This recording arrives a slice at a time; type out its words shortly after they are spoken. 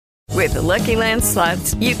With the Lucky Land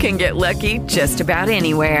Slots, you can get lucky just about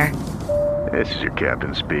anywhere. This is your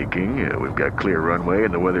captain speaking. We've got clear runway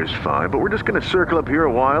and the weather's fine, but we're just going to circle up here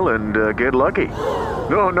a while and get lucky.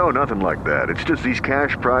 No, nothing like that. It's just these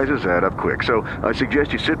cash prizes add up quick. So I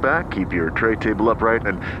suggest you sit back, keep your tray table upright,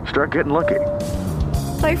 and start getting lucky.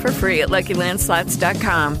 Play for free at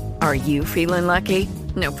LuckyLandSlots.com. Are you feeling lucky?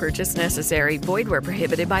 No purchase necessary. Void where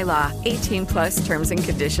prohibited by law. 18 plus terms and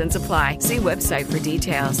conditions apply. See website for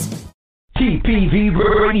details. TPV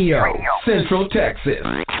Radio, Central Texas.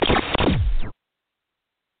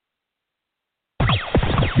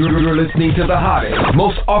 You're listening to the hottest,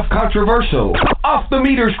 most off-controversial,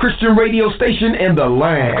 off-the-meters Christian radio station in the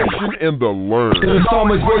land. The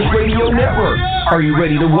Psalmist Voice Radio Network. Are you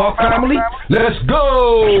ready to walk, family? Let's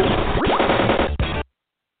go!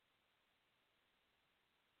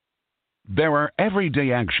 There are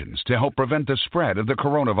everyday actions to help prevent the spread of the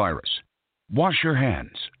coronavirus. Wash your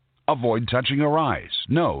hands. Avoid touching your eyes,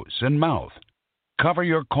 nose, and mouth. Cover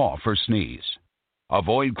your cough or sneeze.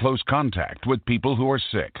 Avoid close contact with people who are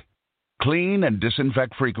sick. Clean and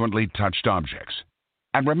disinfect frequently touched objects.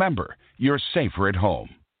 And remember, you're safer at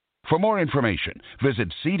home. For more information,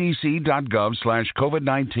 visit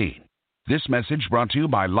cdc.gov/COVID-19. This message brought to you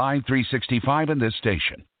by Live 365 and this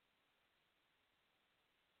station.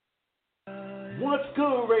 What's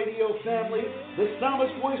good, radio family? The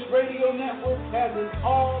Psalmist Voice Radio Network has an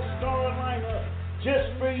all-star lineup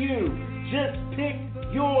just for you. Just pick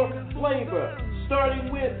your flavor. Starting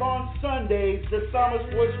with, on Sundays, the Psalmist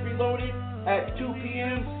Voice Reloaded at 2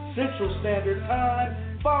 p.m. Central Standard Time,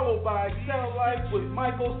 followed by Satellite with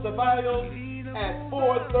Michael Ceballos at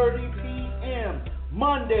 4:30 p.m.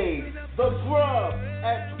 Mondays, The Grub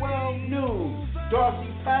at 12 noon. Darcy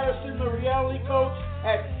Patterson, the reality coach,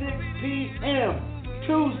 at 6 p.m.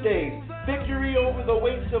 Tuesdays, Victory Over the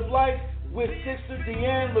Weights of Life with Sister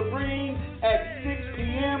Deanne Labrine at 6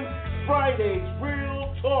 p.m. Fridays,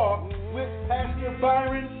 Real Talk with Pastor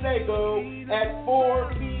Byron Sago at 4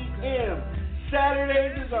 p.m.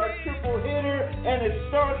 Saturdays is our triple hitter, and it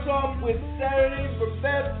starts off with Saturdays for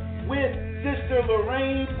Best with Sister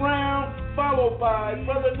Lorraine Brown, followed by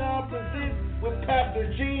Brother Now Presents with Pastor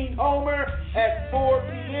Gene Homer at 4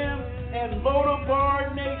 p.m. and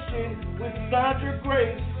Lodabar Nation with Sandra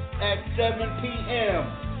Grace at 7 p.m.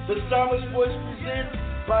 The Psalmist Voice presents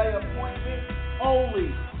by appointment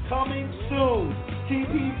only. Coming soon.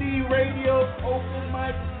 TPV Radio open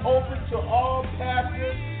mic, open to all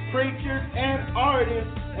pastors, preachers, and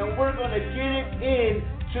artists, and we're going to get it in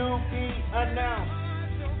to be announced.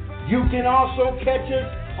 You can also catch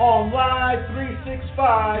us on Live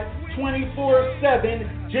 365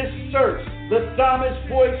 24/7. Just search the Psalmist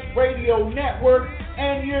Voice Radio Network,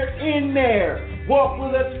 and you're in there. Walk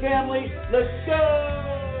with us, family. Let's go.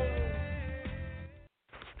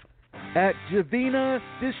 At Javina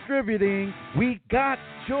Distributing, we got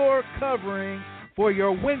your covering for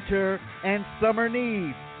your winter and summer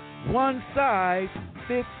needs. One size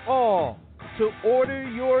fits all. To order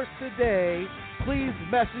yours today, please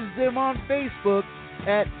message them on Facebook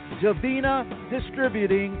at Javina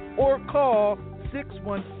Distributing or call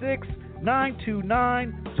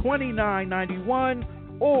 616-929-2991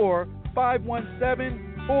 or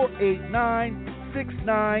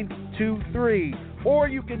 517-489-6923. Or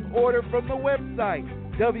you can order from the website,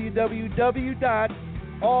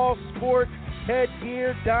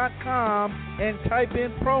 www.allsportsheadgear.com, and type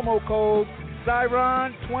in promo code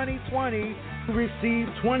Siron2020 to receive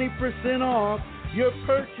 20% off your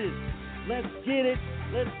purchase. Let's get it.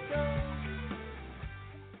 Let's go.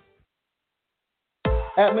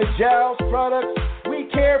 At Majal's Products, we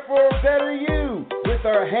care for a better you with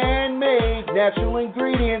our handmade natural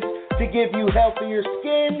ingredients to give you healthier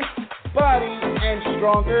skin, body, and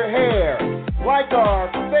stronger hair, like our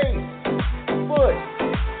face, foot,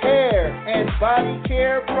 hair, and body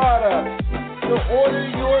care products. To order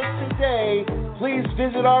yours today, please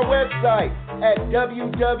visit our website at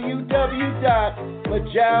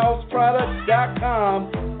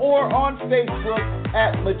www.majalsproducts.com or on Facebook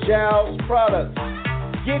at Majal's Products.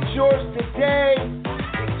 Get yours today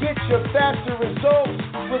and get your faster results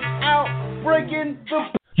without breaking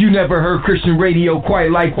the... You never heard Christian radio quite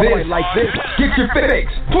like this. Get your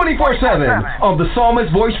fix 24/7 on the Psalmist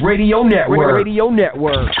Voice Radio Network.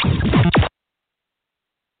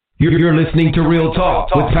 You're listening to Real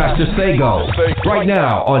Talk with Pastor Sago right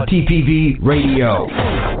now on TPV Radio.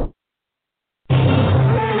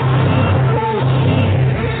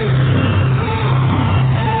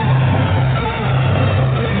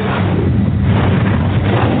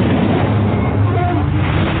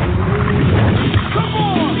 Come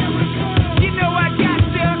on, you know I got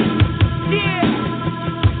you.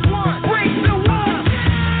 Yeah, 1,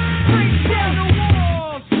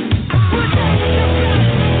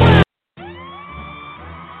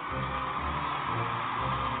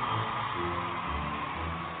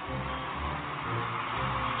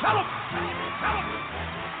 It's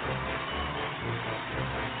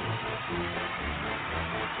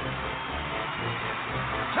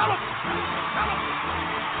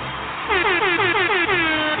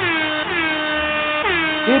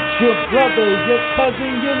your brother, your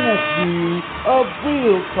cousin, your nephew of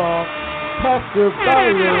Real Talk, Pastor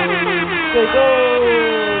Byron. Sago.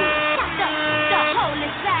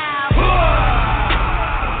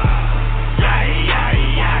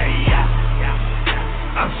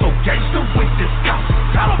 I'm so gangster with this stuff.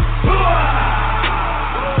 Tell 'em.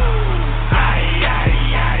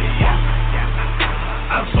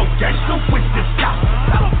 I'm so gangster with this stuff.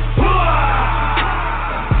 Tell 'em.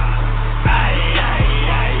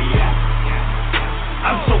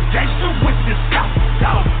 I'm so gangster with this stuff.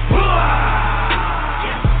 Tell 'em.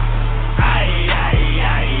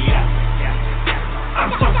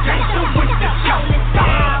 I'm so gangster with this stuff.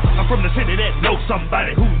 I'm from the city that knows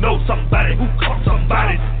somebody who knows somebody who caught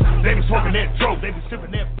somebody. They be smoking that dope, they be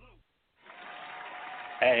sipping that blue.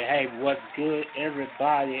 Hey, what's good,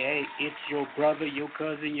 everybody? Hey, it's your brother, your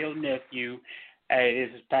cousin, your nephew. Hey,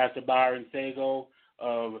 this is Pastor Byron Sago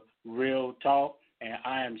of Real Talk, and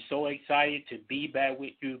I am so excited to be back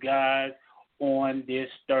with you guys on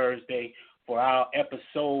this Thursday for our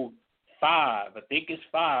episode 5. I think it's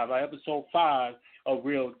 5, our episode 5 of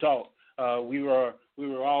Real Talk. We were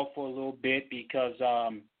off for a little bit because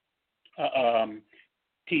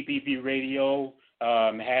TPV Radio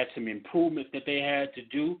had some improvements that they had to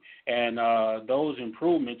do, and those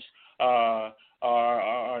improvements are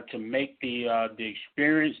to make the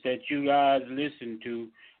experience that you guys listen to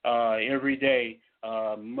every day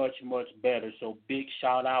much better. So big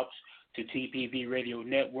shout outs to TPV Radio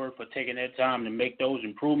Network for taking that time to make those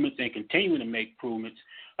improvements and continuing to make improvements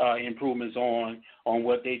on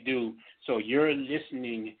what they do. So your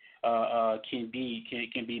listening can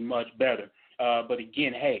be much better. But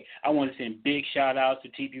again, hey, I want to send big shout outs to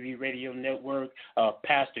TPV Radio Network,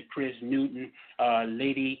 Pastor Chris Newton,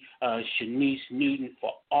 Lady Shanice Newton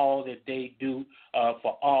for all that they do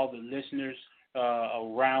for all the listeners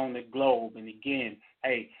around the globe. And again,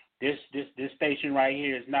 hey, this station right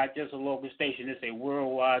here is not just a local station; it's a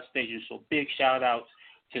worldwide station. So big shout outs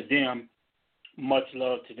to them. Much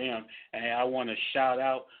love to them. And I want to shout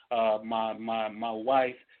out my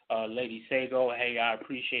wife, Lady Sago. Hey, I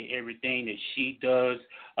appreciate everything that she does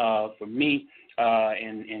for me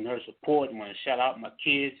and her support. I want to shout out my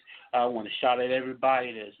kids. I want to shout out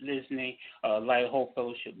everybody that's listening. Light Hope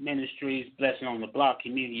Fellowship Ministries, Blessing on the Block,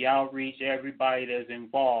 Community Outreach, everybody that's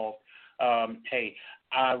involved. Hey,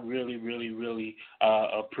 I really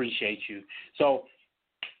appreciate you. So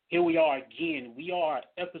here we are again. We are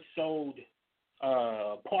episode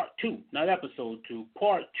part 2, not episode 2,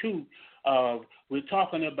 part 2 of, we're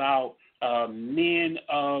talking about men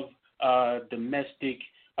of domestic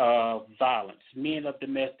violence, and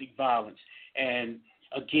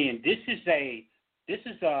again, this is a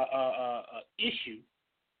issue,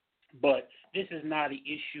 but this is not an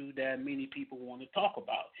issue that many people want to talk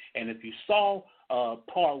about. And if you saw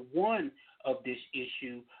part 1 of this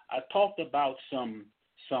issue, I talked about some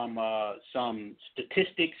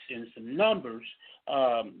statistics and some numbers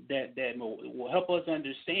that will help us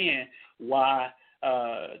understand why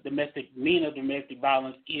men of domestic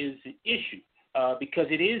violence is an issue, because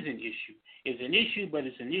it is an issue. It's an issue, but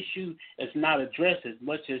it's an issue that's not addressed as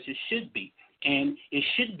much as it should be, and it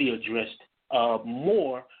should be addressed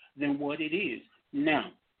more than what it is.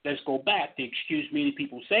 Now, let's go back. The excuse many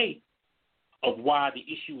people say of why the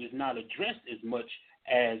issue is not addressed as much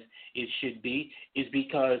as it should be is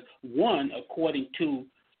because, one, according to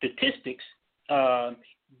statistics,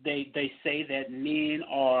 they say that men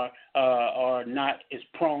are not as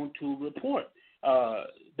prone to report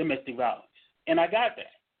domestic violence, and I got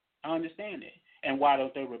that. I understand that. And why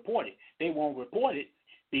don't they report it? They won't report it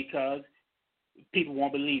because people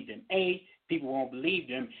won't believe them. A, people won't believe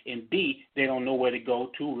them, and B, they don't know where to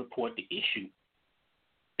go to report the issue.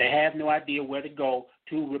 They have no idea where to go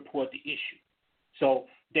to report the issue. So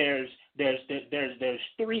there's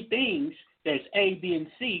 3 things. There's A, B,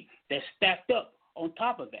 and C that's stacked up on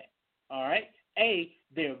top of that. All right? A,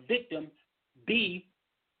 they're a victim. B,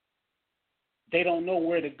 they don't know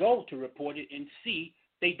where to go to report it. And C,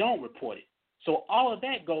 they don't report it. So all of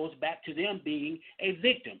that goes back to them being a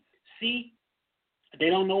victim. C, they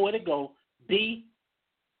don't know where to go. B,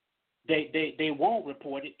 they won't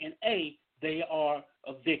report it. And A, they are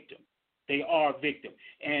a victim. They are a victim.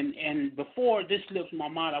 And before this slips my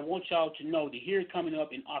mind, I want y'all to know that here coming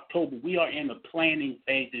up in October, we are in the planning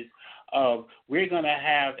phases of, we're going to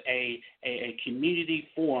have a community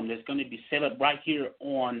forum that's going to be set up right here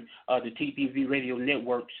on the TPV Radio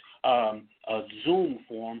Network's a Zoom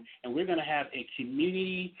forum, and we're going to have a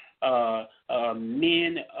community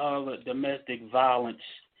men of domestic violence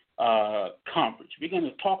conference. We're going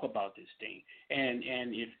to talk about this thing. And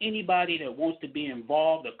if anybody that wants to be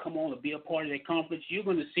involved or come on and be a part of that conference, you're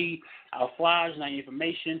going to see our flyers and our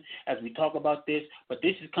information as we talk about this. But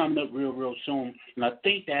this is coming up real soon. And I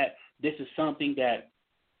think that this is something that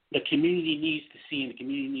the community needs to see, and the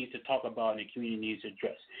community needs to talk about, and the community needs to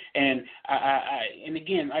address. And and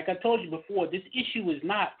again, like I told you before, this issue is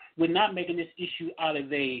not. We're not making this issue out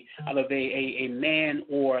of a man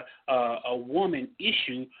or a woman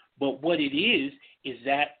issue, but what it is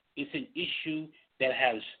that it's an issue that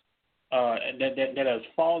has that has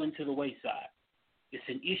fallen to the wayside. It's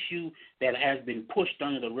an issue that has been pushed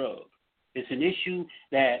under the rug. It's an issue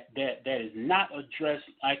that is not addressed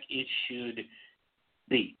like it should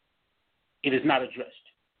be. It is not addressed.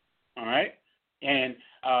 All right, and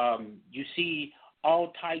you see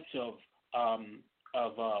all types of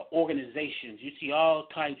organizations. You see all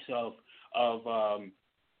types of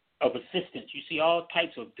assistance. You see all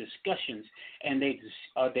types of discussions, and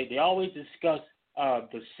they always discuss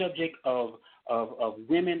the subject of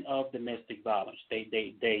women of domestic violence. They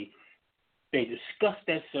discuss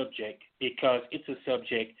that subject because it's a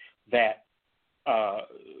subject that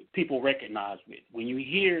people recognize with. When you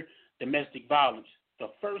hear domestic violence, the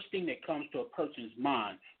first thing that comes to a person's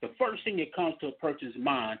mind,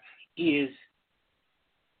 is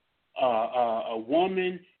a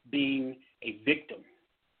woman being a victim,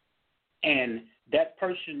 and that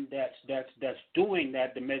person that's doing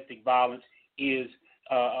that domestic violence is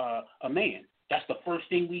a man. That's the first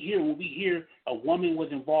thing we hear when we hear a woman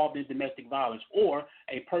was involved in domestic violence or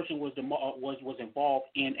a person was involved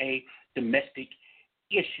in a domestic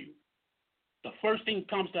issue. The first thing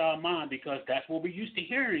comes to our mind because that's what we're used to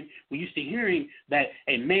hearing. We're used to hearing that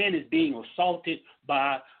a man is being assaulted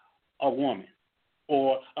by a woman.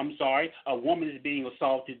 Or, a woman is being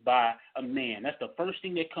assaulted by a man. That's the first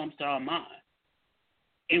thing that comes to our mind.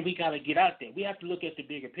 And we got to get out there. We have to look at the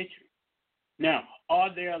bigger picture. Now,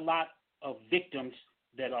 are there a lot of victims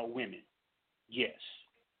that are women? Yes,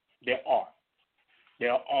 there are.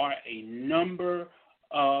 There are a number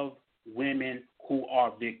of women who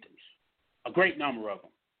are victims. A great number of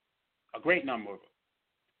them.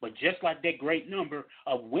 But just like that great number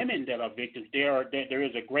of women that are victims, there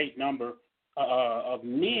is a great number of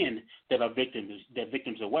men that are victims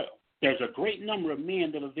as well. There's a great number of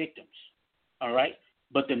men that are victims, all right?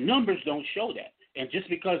 But the numbers don't show that. And just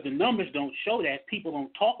because the numbers don't show that, people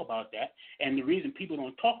don't talk about that. And the reason people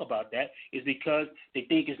don't talk about that is because they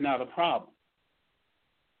think it's not a problem.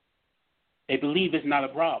 They believe it's not a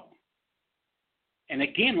problem. And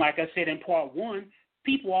again, like I said in part one,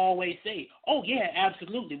 people always say, oh, yeah,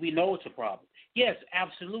 absolutely, we know it's a problem. Yes,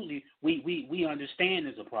 absolutely, we understand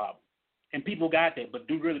it's a problem. And people got that, but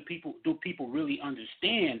do people really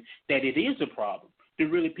understand that it is a problem? Do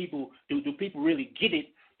people really get it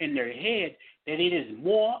in their head that it is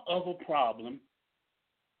more of a problem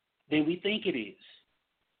than we think it is?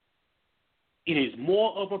 It is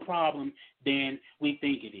more of a problem than we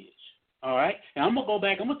think it is. All right, and I'm gonna go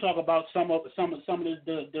back. I'm gonna talk about some of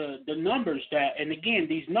the numbers that, and again,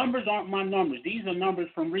 these numbers aren't my numbers. These are numbers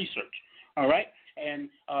from research. All right, and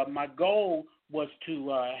my goal was to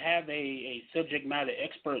have a subject matter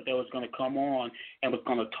expert that was going to come on and was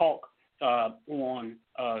going to talk on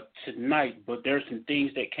tonight, but there's some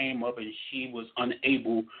things that came up and she was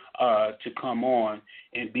unable to come on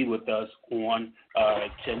and be with us on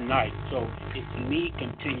tonight. So it's me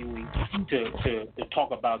continuing to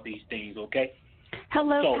talk about these things, okay?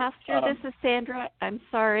 Hello, Pastor. This is Sandra. I'm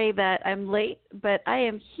sorry that I'm late, but I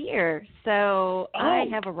am here, so I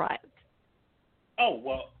have arrived. Oh,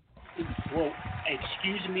 well,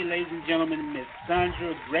 excuse me, ladies and gentlemen. Miss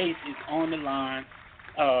Sandra Grace is on the line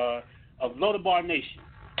of Lodabar Nation.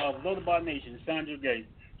 Sandra Grace.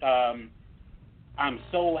 I'm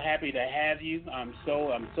so happy to have you. I'm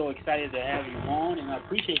so excited to have you on, and I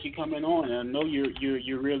appreciate you coming on. And I know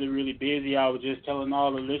you're really, really busy. I was just telling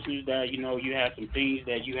all the listeners that you had some things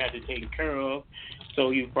that you had to take care of,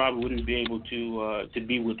 so you probably wouldn't be able to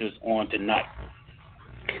be with us on tonight.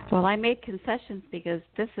 Well, I made concessions because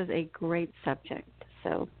this is a great subject.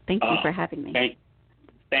 So thank you for having me.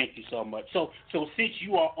 Thank you so much. So since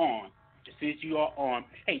you are on,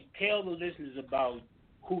 hey, tell the listeners about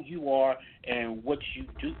who you are and what you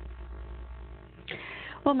do.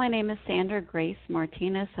 Well, my name is Sandra Grace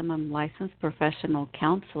Martinez. I'm a licensed professional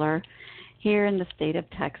counselor here in the state of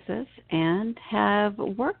Texas and have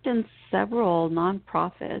worked in several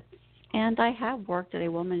nonprofits, and I have worked at a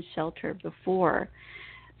women's shelter before.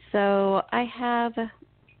 So I have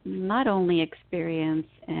not only experience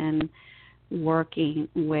in working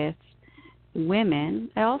with women,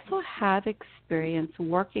 I also have experience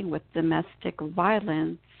working with domestic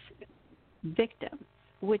violence victims,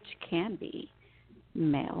 which can be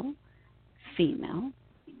male, female,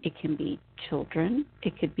 it can be children,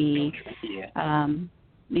 it could be, an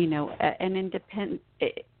independent.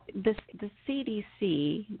 The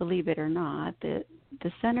CDC, believe it or not, the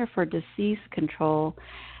Center for Disease Control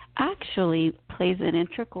actually plays an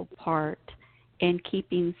integral part in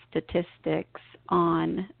keeping statistics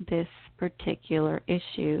on this particular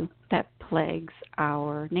issue that plagues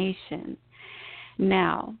our nation.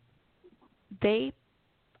 Now, they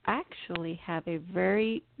actually have a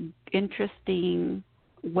very interesting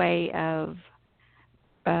way of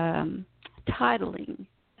titling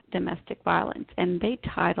domestic violence, and they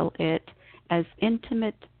title it as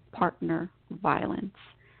intimate partner violence,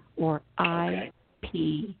 or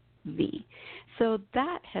IPV. So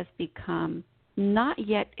that has become, not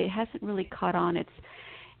yet, it hasn't really caught on.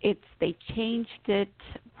 They changed it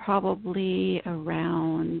probably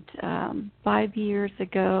around 5 years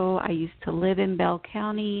ago. I used to live in Bell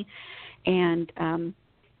County and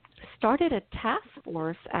started a task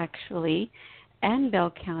force actually in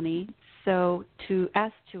Bell County to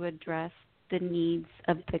address the needs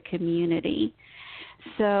of the community.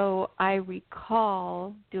 So I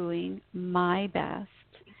recall doing my best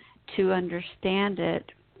to understand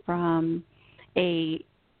it from a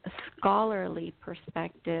scholarly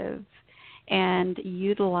perspective and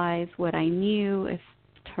utilize what I knew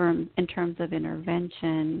in terms of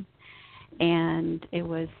intervention, and it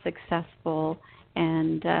was successful.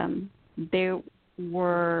 And there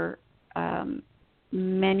were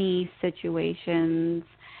many situations,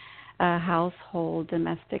 household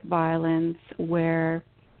domestic violence, where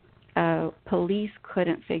police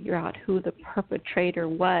couldn't figure out who the perpetrator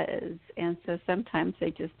was, and so sometimes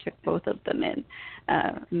they just took both of them in,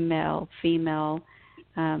 male, female,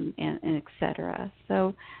 and et cetera.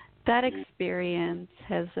 So that experience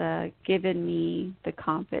has given me the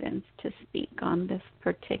confidence to speak on this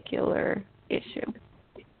particular issue.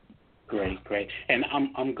 Great. And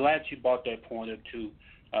I'm glad you brought that point up too,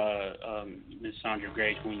 Ms. Sandra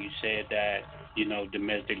Grace, when you said that,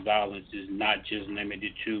 domestic violence is not just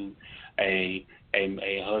limited to a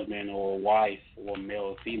husband or a wife, or male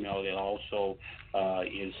or female. It also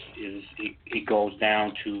it goes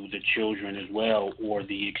down to the children as well, or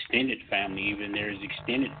the extended family. Even there's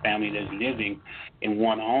extended family that's living in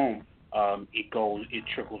one home. It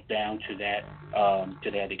trickles down to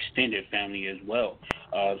that extended family as well.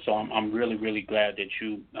 So I'm really, really glad that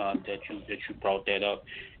you brought that up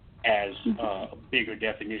as a bigger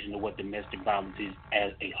definition of what domestic violence is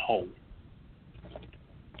as a whole.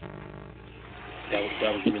 That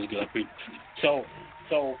was really good. So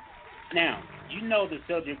now you know the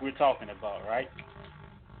subject we're talking about, right?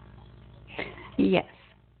 Yes.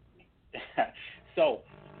 So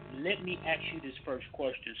let me ask you this first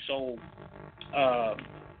question. So,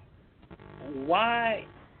 why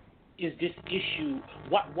is this issue?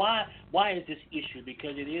 Why is this issue?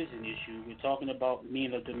 Because it is an issue. We're talking about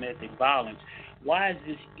men of domestic violence. Why is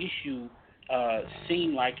this issue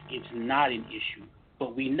seem like it's not an issue?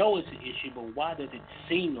 But we know it's an issue. But why does it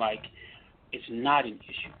seem like it's not an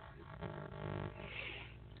issue?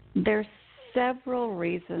 There's several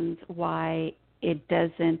reasons why it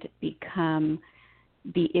doesn't become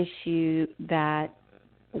the issue that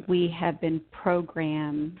we have been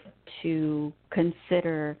programmed to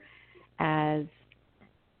consider as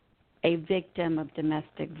a victim of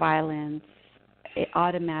domestic violence.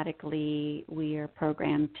 Automatically we are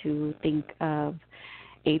programmed to think of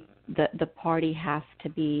the party has to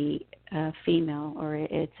be female, or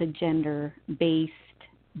it's a gender-based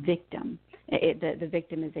victim. The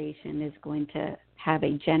victimization is going to have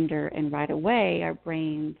a gender, and right away our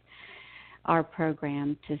brains are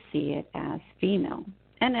programmed to see it as female.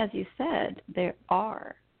 And as you said, there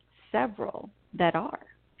are several that are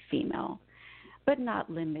female, but not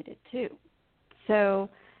limited to. So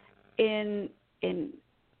in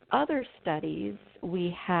other studies,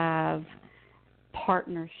 we have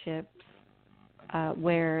partnerships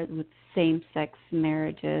where with same-sex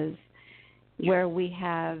marriages, where we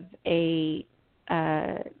have a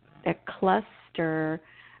cluster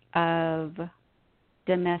of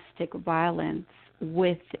domestic violence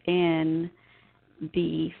within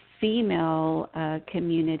the female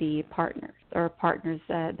community partners, or partners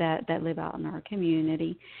that live out in our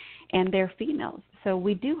community, and they're females. So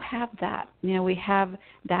we do have that. We have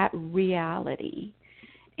that reality,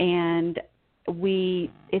 and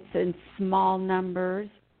it's in small numbers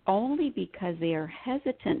only because they are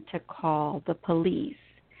hesitant to call the police.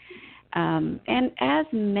 And as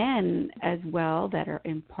men as well that are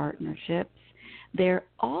in partnerships, they're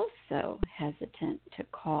also hesitant to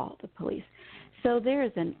call the police. So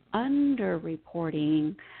there's an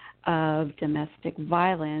underreporting of domestic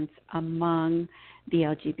violence among the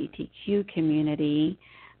LGBTQ community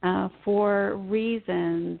for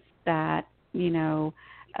reasons that,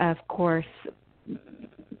 of course,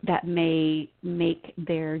 that may make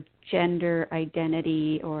their gender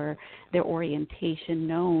identity or their orientation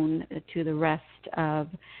known to the rest of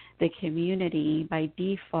the community by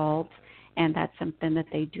default, and that's something that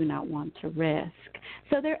they do not want to risk.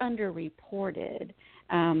 So they're underreported,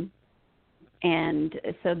 and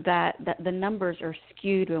so that the numbers are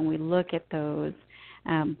skewed when we look at those.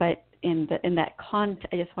 But in that context,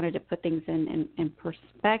 I just wanted to put things in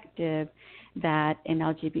perspective. That in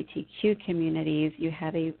LGBTQ communities, you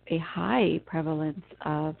have a high prevalence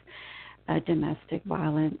of domestic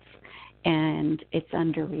violence, and it's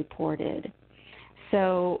underreported.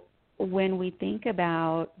 So when we think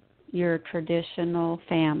about your traditional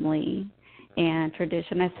family, and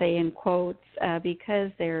tradition I say in quotes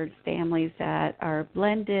because there's families that are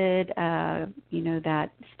blended, that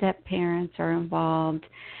step-parents are involved.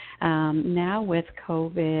 Now with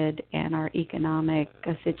COVID and our economic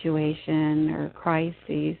situation or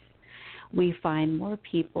crises, we find more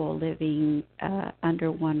people living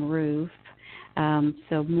under one roof.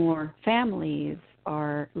 So more families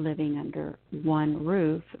are living under one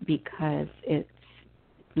roof because it's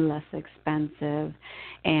less expensive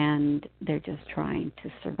and they're just trying to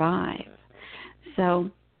survive. So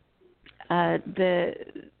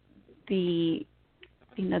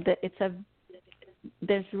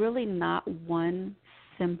there's really not one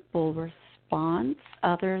simple response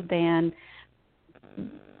other than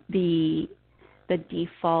the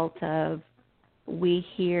default of we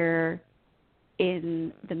hear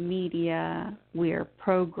in the media, we're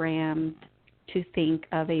programmed to think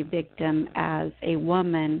of a victim as a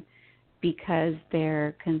woman because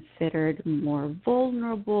they're considered more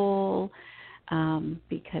vulnerable,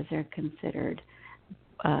 because they're considered,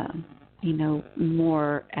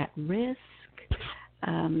 more at risk.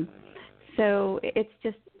 So it's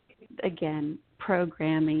just, again,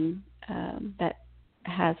 programming that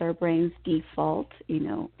has our brains default,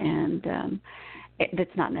 and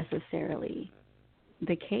that's not necessarily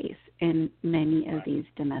the case in many of these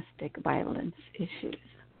domestic violence issues.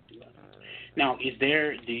 Now, do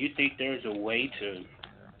you think there's a way to,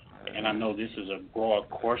 and I know this is a broad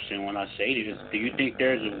question when I say this, do you think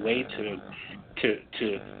there's a way to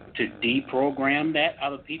deprogram that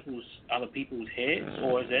out of people's heads,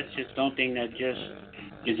 or is that just something that just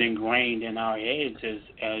is ingrained in our heads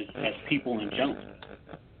as people in general?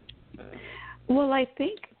 Well, I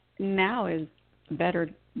think now is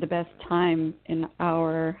the best time in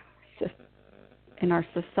our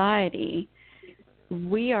society.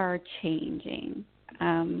 We are changing.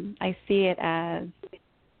 I see it as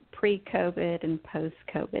pre-COVID and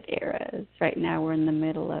post-COVID eras. Right now, we're in the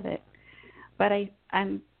middle of it, but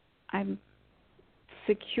I'm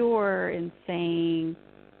secure in saying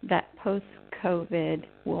that post-COVID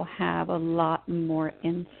will have a lot more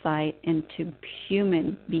insight into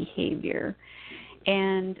human behavior.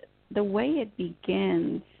 And the way it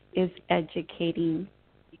begins is educating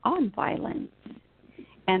on violence,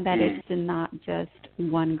 and that it's not just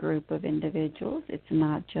one group of individuals. It's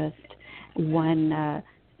not just one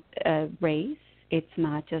race. It's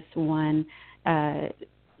not just one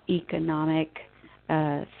economic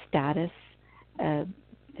status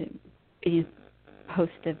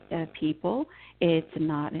host of people. It's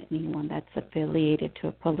not anyone that's affiliated to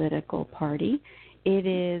a political party.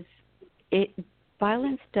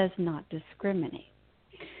 Violence does not discriminate.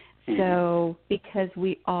 So because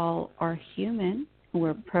we all are human,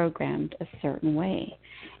 we're programmed a certain way.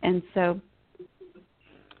 And so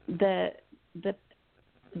the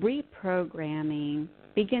reprogramming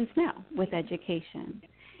begins now with education.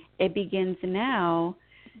 It begins now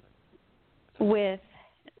with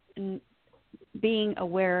being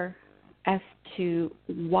aware as to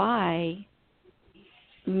why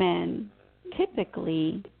men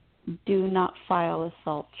typically do not file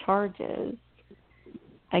assault charges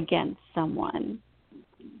against someone.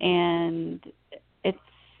 And it's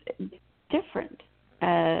different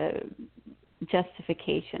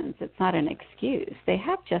justifications. It's not an excuse. They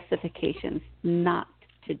have justifications not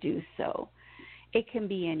to do so. It can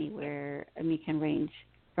be anywhere. It can range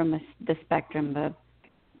from the spectrum of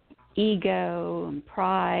ego and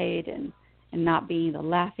pride and not being the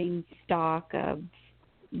laughing stock of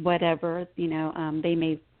whatever. They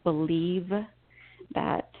may believe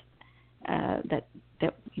that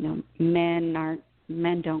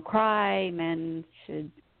men don't cry, men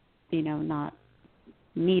should not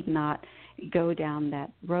need not go down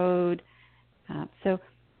that road. So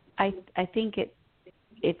I think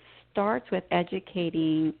it starts with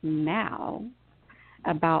educating now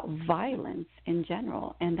about violence in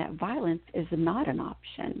general, and that violence is not an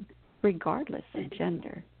option, regardless of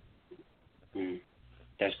gender.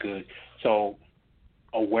 That's good. So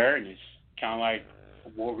awareness, kind of like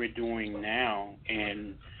what we're doing now,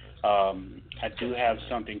 and I do have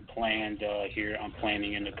something planned here. I'm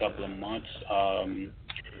planning in a couple of months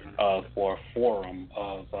for a forum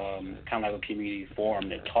of kind of like a community forum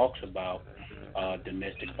that talks about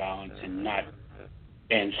domestic violence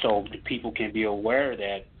and so the people can be aware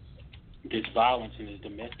that this violence and this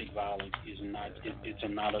domestic violence is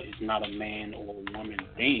not a man or a woman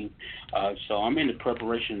thing. So I'm in the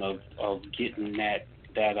preparation of getting that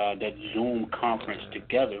Zoom conference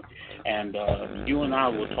together, and you and I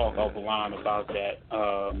will talk offline about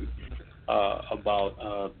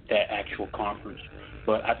that actual conference.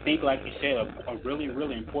 But I think, like you said, a really,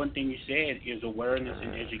 really important thing you said is awareness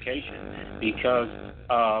and education, because,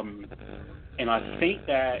 and I think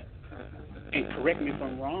that, and correct me if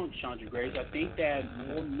I'm wrong, Chandra Grace, I think that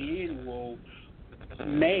more men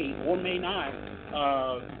may or may not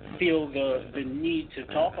feel the need to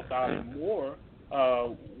talk about it more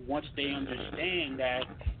once they understand that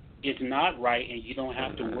it's not right, and you don't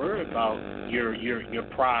have to worry about your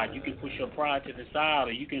pride. You can push your pride to the side,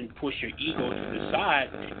 or you can push your ego to the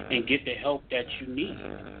side and get the help that you need.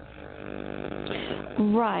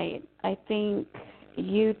 Right. I think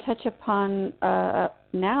you touch upon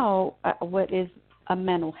now what is a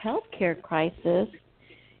mental health care crisis,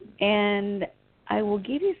 and I will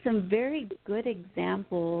give you some very good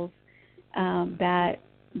examples that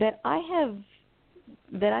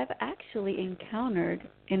I've actually encountered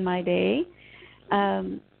in my day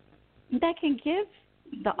that can give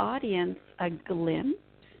the audience a glimpse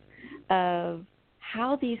of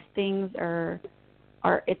how these things are.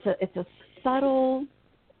 It's a subtle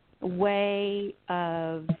way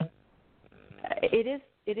of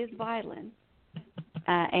it is violence,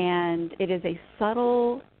 and it is a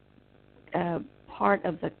subtle part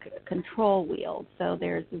of the control wheel. So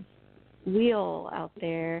there's this wheel out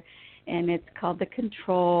there, and it's called the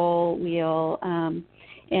control wheel, and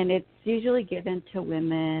it's usually given to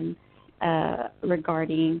women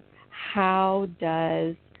regarding how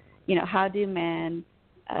do men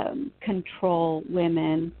control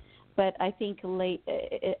women. But I think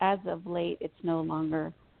as of late, it's no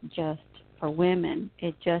longer just for women.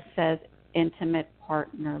 It just says intimate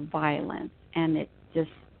partner violence, and it just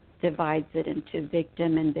divides it into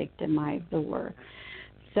victim and victimizer.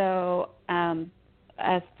 So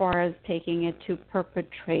as far as taking it to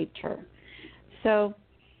perpetrator. So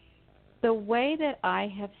the way that I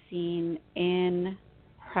have seen in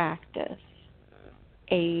practice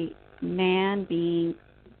a man being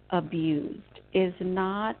abused is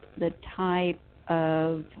not the type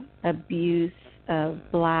of abuse of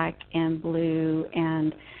black and blue,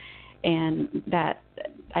 and that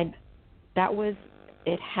was,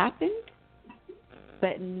 it happened,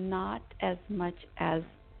 but not as much as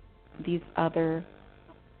these other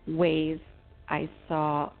ways. I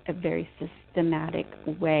saw a very systematic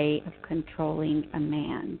way of controlling a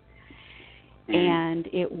man, and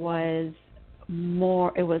it was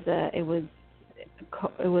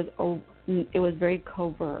very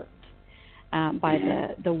covert by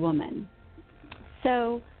the woman.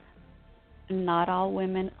 So not all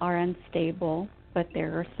women are unstable, but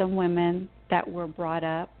there are some women that were brought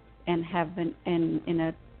up and have been in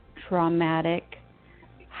a traumatic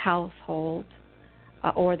household,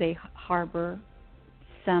 or they harbor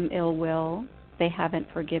some ill will. They haven't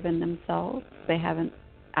forgiven themselves. They haven't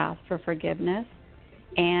asked for forgiveness,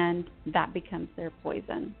 and that becomes their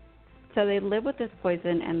poison. So they live with this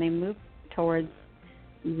poison, and they move towards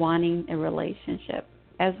wanting a relationship,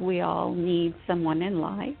 as we all need someone in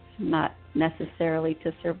life, not necessarily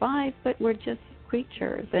to survive, but we're just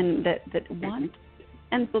creatures and that want.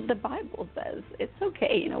 And the Bible says it's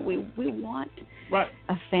okay, we want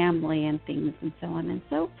a family and things and so on and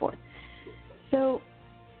so forth. So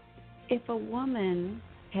if a woman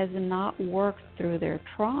has not worked through their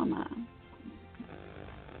trauma,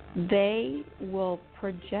 they will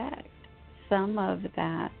project some of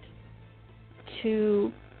that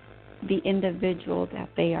to the individual that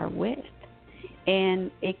they are with.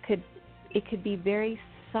 And it could be very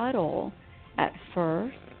subtle at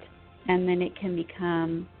first, and then it can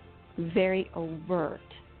become very overt,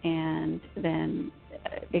 and then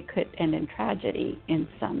it could end in tragedy in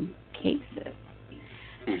some cases.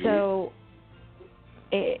 Mm-hmm. So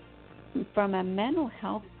from a mental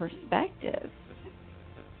health perspective,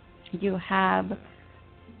 you have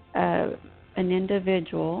an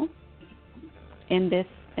individual in this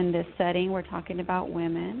setting. We're talking about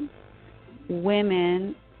women.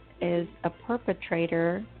 Women is a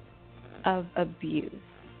perpetrator of abuse.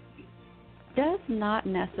 Does not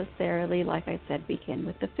necessarily, like I said, begin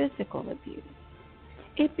with the physical abuse.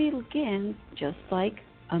 It begins just like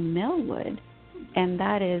a male would, and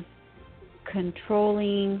that is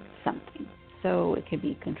controlling something. So it could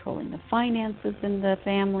be controlling the finances in the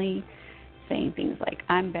family, saying things like,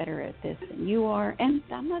 I'm better at this than you are. And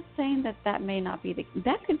I'm not saying that may not be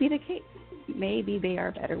that could be the case. Maybe they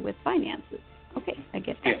are better with finances. Okay, I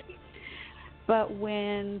get that. Yeah. But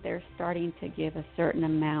when they're starting to give a certain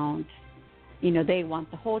amount, they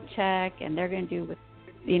want the whole check and they're going to do with,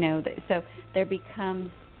 so there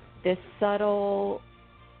becomes this subtle,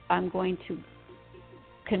 I'm going to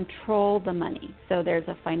control the money. So there's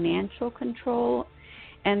a financial control,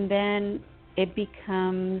 and then it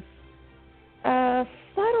becomes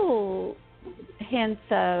subtle hints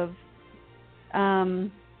of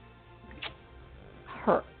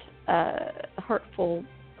hurtful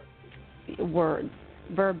words,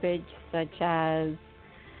 verbiage such as,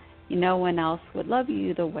 no one else would love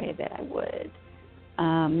you the way that I would.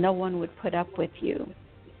 No one would put up with you.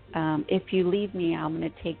 If you leave me, I'm going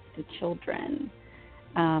to take the children.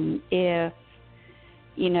 If,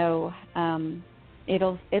 it'll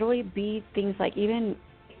be things like even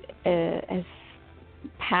as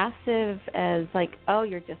passive as like, oh,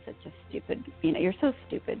 you're just such a stupid, you're so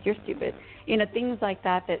stupid, you're stupid. Things like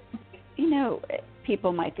that,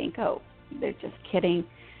 people might think, oh, they're just kidding.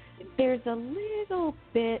 There's a little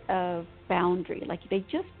bit of boundary, like they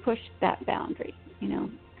just pushed that boundary,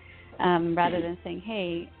 rather than saying,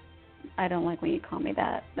 hey, I don't like when you call me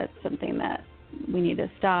that. That's something that we need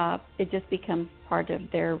to stop. It just becomes part of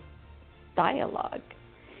their dialogue.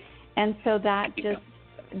 And so that just,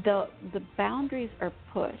 the boundaries are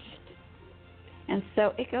pushed. And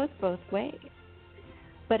so it goes both ways.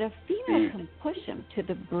 But a female can push him to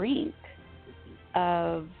the brink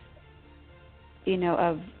of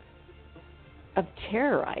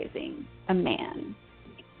terrorizing a man,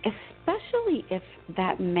 especially if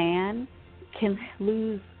that man can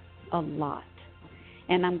lose a lot.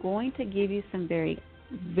 And I'm going to give you some very,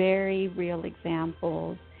 very real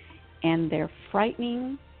examples, and they're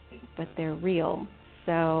frightening, but they're real.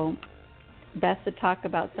 So best to talk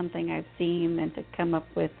about something I've seen than to come up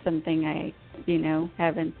with something I,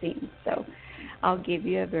 haven't seen. So I'll give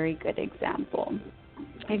you a very good example.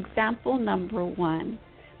 Example number one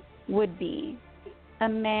would be a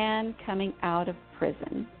man coming out of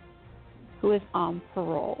prison who is on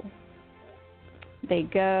parole. They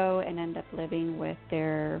go and end up living with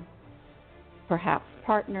their perhaps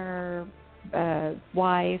partner,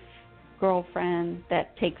 wife, girlfriend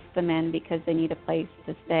that takes them in because they need a place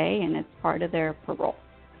to stay, and it's part of their parole.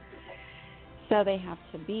 So they have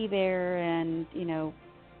to be there, and,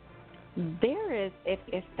 there is,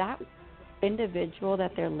 if that individual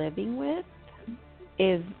that they're living with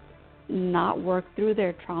is not worked through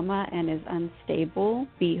their trauma and is unstable,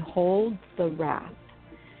 behold the wrath.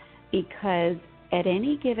 Because at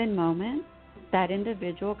any given moment, that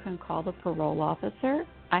individual can call the parole officer.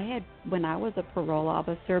 When I was a parole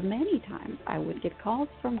officer, many times I would get calls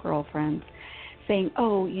from girlfriends saying,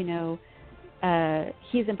 oh,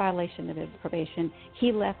 he's in violation of his probation.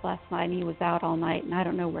 He left last night and he was out all night and I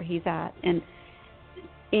don't know where he's at. And,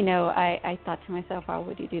 I thought to myself, why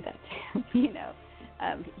would you do that to him?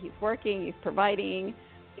 He's working, he's providing,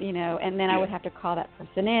 and then I would have to call that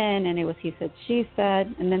person in, and it was he said, she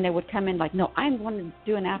said, and then they would come in like, no, I'm going to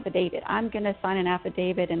do an affidavit. I'm going to sign an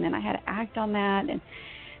affidavit, and then I had to act on that. And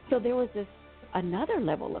so there was another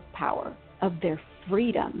level of power of their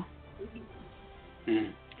freedom,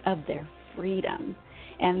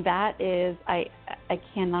 And that is, I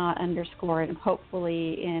cannot underscore it, and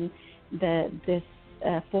hopefully in this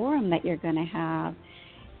forum that you're going to have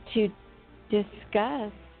to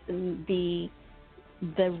discuss the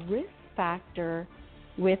risk factor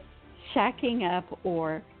with shacking up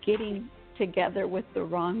or getting together with the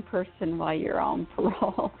wrong person while you're on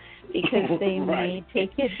parole, because they may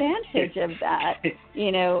take advantage of that,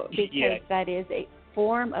 because that is a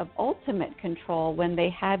form of ultimate control when they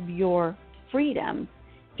have your freedom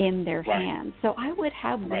in their hands. So I would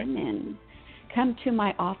have women come to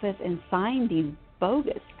my office and sign these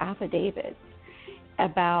bogus affidavits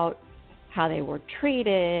about how they were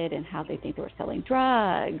treated and how they think they were selling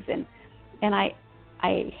drugs, and I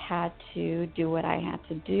had to do what I had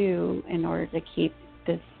to do in order to keep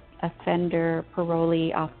this offender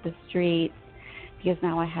parolee off the streets, because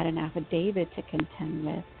now I had an affidavit to contend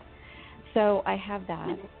with. So I have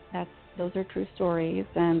that. Those are true stories,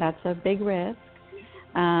 and that's a big risk.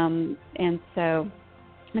 And so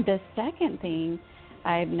the second thing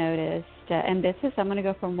I've noticed, and this is, I'm going to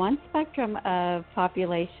go from one spectrum of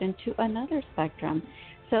population to another spectrum.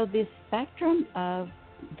 So the spectrum of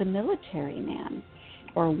the military man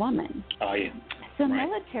or woman. Oh, yeah. So right.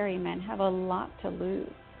 military men have a lot to lose,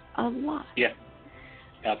 a lot. Yeah,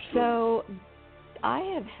 absolutely. So I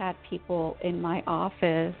have had people in my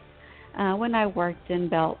office. When I worked in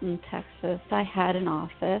Belton, Texas, I had an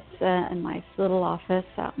office, a nice little office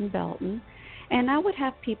out in Belton, and I would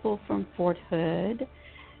have people from Fort Hood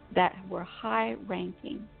that were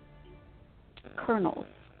high-ranking colonels.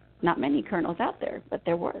 Not many colonels out there, but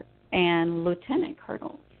there were, and lieutenant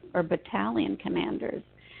colonels or battalion commanders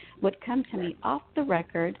would come to me off the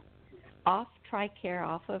record, off TRICARE,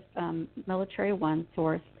 off of Military One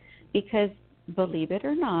Source, because believe it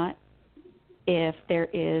or not, if there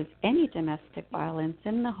is any domestic violence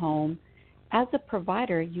in the home, as a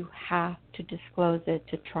provider, you have to disclose it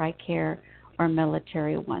to TRICARE or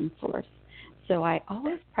Military One Source. So I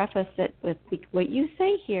always preface it with what you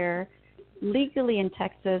say here, legally in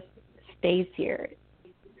Texas, stays here.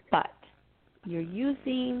 But you're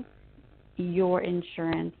using your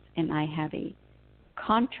insurance, and I have a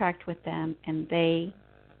contract with them, and they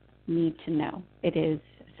need to know. It is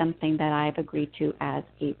something that I've agreed to as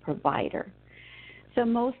a provider. So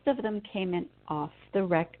most of them came in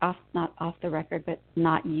not off the record, but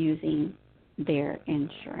not using their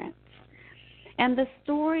insurance. And the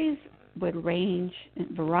stories would range in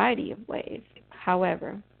a variety of ways.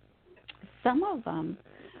 However, some of them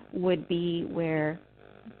would be where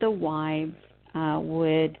the wives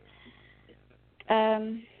would,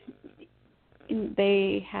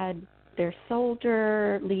 they had their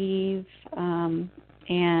soldier leave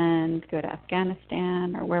and go to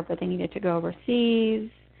Afghanistan or wherever they needed to go overseas.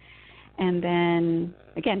 And then,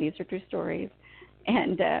 again, these are true stories.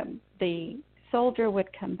 And the soldier would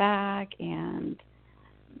come back, and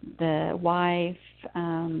the wife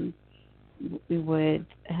we would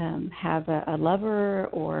have a lover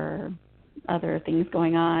or other things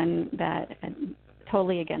going on that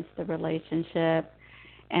totally against the relationship,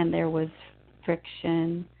 and there was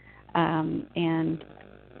friction, and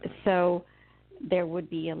so there would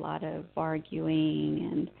be a lot of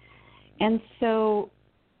arguing, and so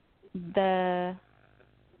the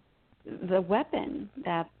weapon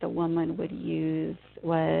that the woman would use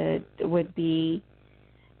would be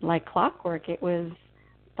like clockwork. It was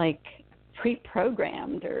like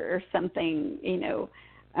pre-programmed or something,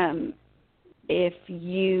 if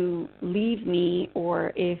you leave me,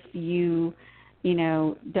 or if you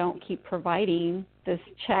don't keep providing this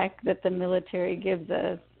check that the military gives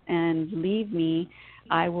us and leave me,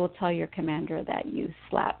 I will tell your commander that you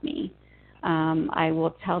slapped me. I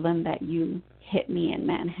will tell them that you hit me and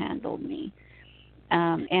manhandled me.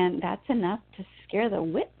 And that's enough to scare the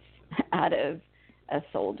wits out of a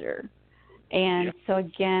soldier. And so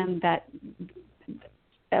again,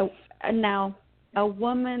 now a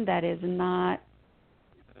woman that is not,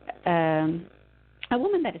 a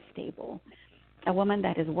woman that is stable, a woman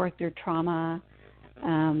that has worked through trauma,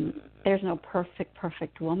 there's no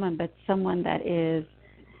perfect woman, but someone that is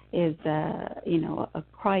a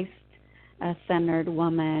Christ-centered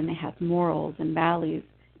woman, has morals and values,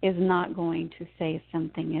 is not going to say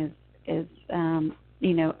something is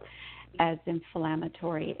as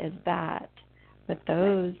inflammatory as that. But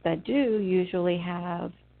those that do usually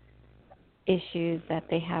have issues that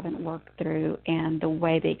they haven't worked through, and the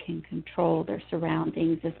way they can control their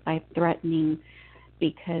surroundings is by threatening,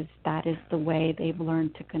 because that is the way they've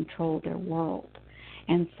learned to control their world.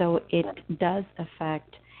 And so it does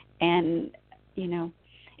affect, and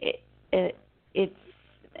it's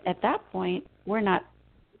at that point we're not,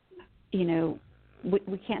 we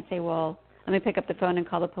can't say, well, let me pick up the phone and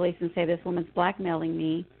call the police and say this woman's blackmailing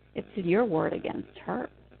me. It's your word against her.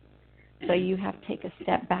 So you have to take a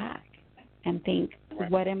step back and think,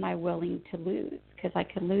 what am I willing to lose? Because I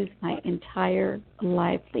could lose my entire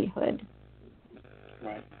livelihood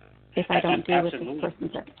if I don't do what this person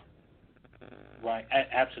said. Right,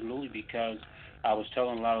 absolutely, because I was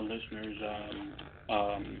telling a lot of listeners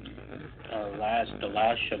the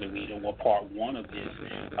last show that we did, part one of this,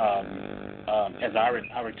 as I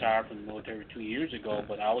retired from the military 2 years ago,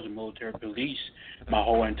 but I was in military police my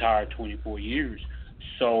whole entire 24 years.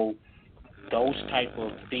 So those type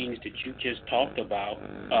of things that you just talked about,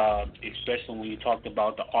 especially when you talked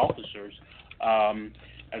about the officers,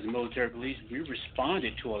 as military police, we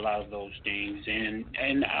responded to a lot of those things,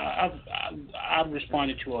 and I've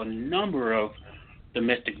responded to a number of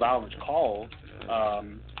domestic violence calls,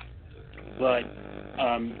 but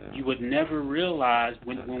you would never realize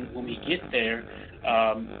when we get there,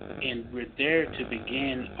 and we're there to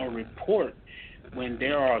begin a report when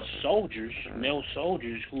there are soldiers, male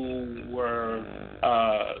soldiers, who were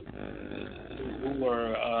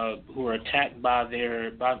attacked by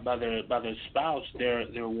their spouse,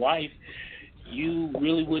 their wife. You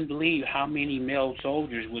really wouldn't believe how many male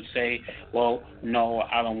soldiers would say, "Well, no,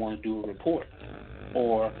 I don't want to do a report,"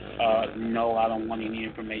 or "No, I don't want any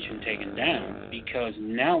information taken down." Because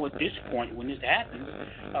now at this point, when this happens,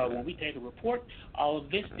 when we take a report, all of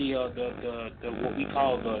this, the what we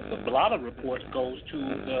call the blotter report, goes to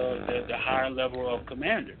the higher level of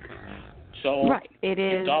commander. So right, it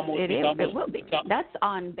is. It will be. That's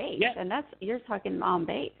on base, yeah. And you're talking on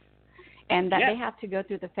base. And that they have to go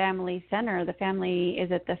through the family center. Is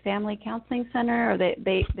it the family counseling center, or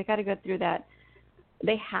they got to go through that?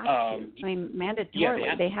 They have to. I mean,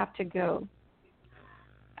 mandatorily, they have to go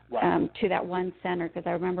to that one center. Because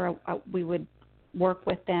I remember we would work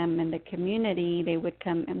with them in the community. They would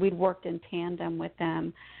come, and we'd worked in tandem with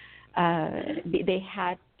them. They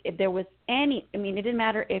had, if there was any, I mean, it didn't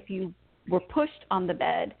matter if you were pushed on the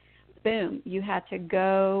bed, boom, you had to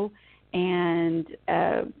go, and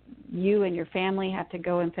you and your family have to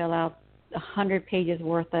go and fill out 100 pages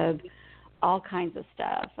worth of all kinds of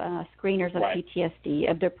stuff, screeners of PTSD,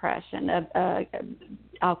 of depression, of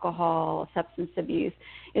alcohol, substance abuse.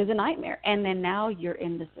 It was a nightmare. And then now you're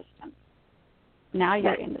in the system. And,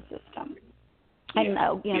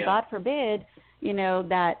 God forbid,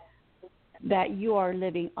 that you are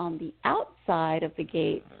living on the outside of the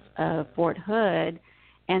gates of Fort Hood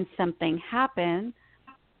and something happens.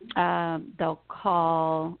 They'll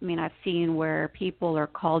call. I mean, I've seen where people are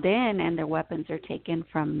called in and their weapons are taken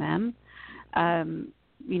from them,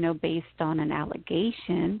 based on an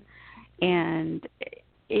allegation. And,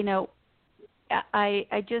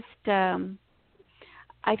 I just,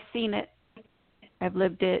 I've seen it. I've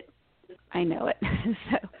lived it. I know it.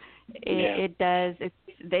 So it does.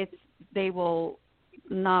 They will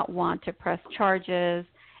not want to press charges.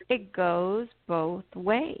 It goes both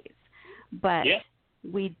ways. But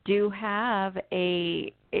we do have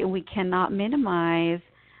we cannot minimize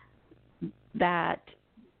that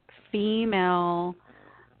female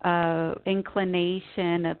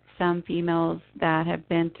inclination of some females that have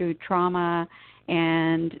been through trauma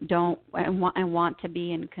and want to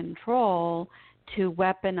be in control, to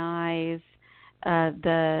weaponize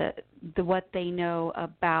the what they know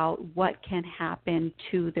about what can happen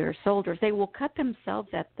to their soldiers. They will cut themselves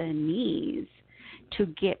at the knees to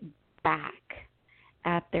get back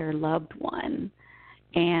at their loved one,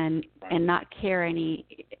 and not care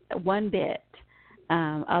one bit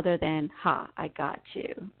other than, I got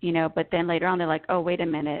you, But then later on they're like, oh, wait a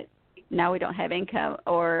minute, now we don't have income,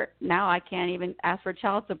 or now I can't even ask for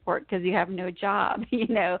child support because you have no job,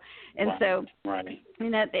 And so,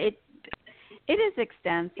 it is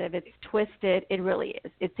extensive. It's twisted. It really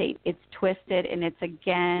is. It's twisted, and it's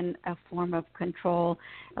again a form of control.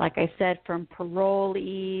 Like I said, from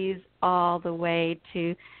parolees all the way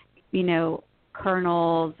to,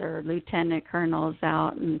 colonels or lieutenant colonels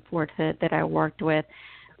out in Fort Hood that I worked with,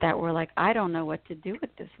 that were like, I don't know what to do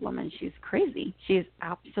with this woman. She's crazy. She's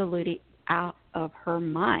absolutely out of her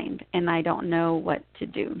mind, and I don't know what to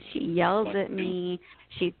do. She yells at me.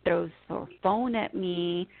 She throws her phone at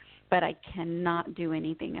me. But I cannot do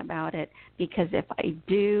anything about it, because if I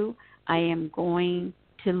do, I am going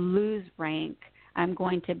to lose rank. I'm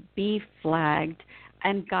going to be flagged.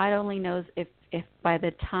 And God only knows if by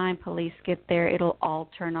the time police get there, it'll all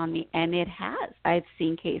turn on me. And it has. I've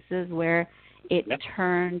seen cases where it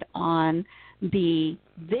turned on the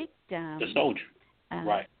victim. The soldier.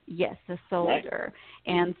 Yes, the soldier.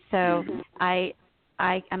 Right. And so I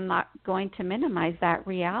am not going to minimize that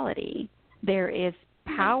reality. There is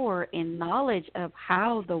power in knowledge of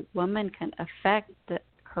how the woman can affect the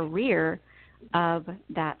career of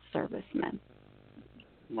that serviceman.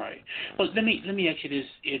 Right. Well, let me ask you this.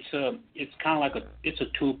 It's kind of like a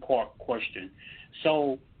two-part question.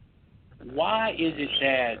 So, why is it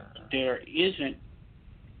that there isn't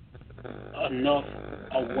enough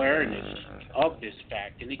awareness of this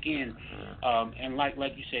fact? And again, and like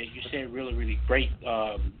you said really, really great.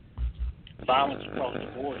 Violence across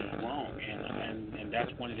the board is wrong, and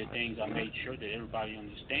that's one of the things I made sure that everybody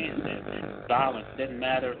understands, that violence doesn't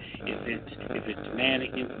matter if it's man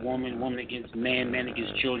against woman, woman against man, man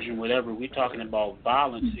against children, whatever. We're talking about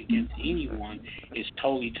violence against anyone is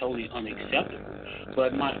totally unacceptable.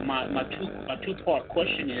 But my two-part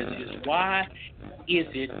question is why is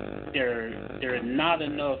it there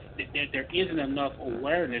isn't enough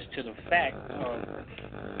awareness to the fact of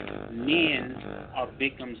men are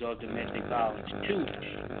victims of domestic violence too,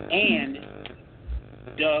 and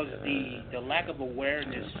does the lack of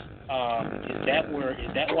awareness is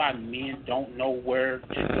that why men don't know where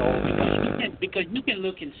to go? Because you can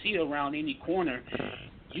look and see around any corner,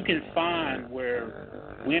 you can find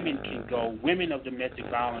where women can go. Women of domestic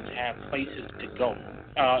violence have places to go,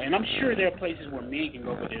 and I'm sure there are places where men can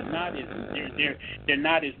go, but they're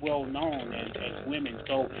not as well known as women.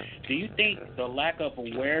 So, do you think the lack of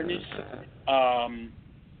awareness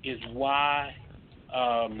is why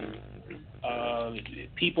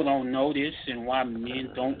people don't know this and why men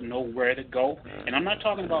don't know where to go? And I'm not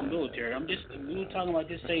talking about military. We were talking about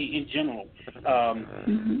just say in general.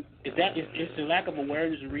 Is the lack of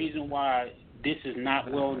awareness the reason why this is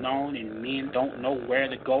not well known and men don't know where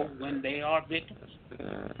to go when they are victims?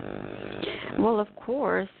 Well, of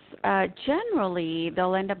course. Generally,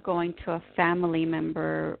 they'll end up going to a family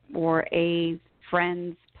member or a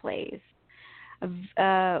friend's place,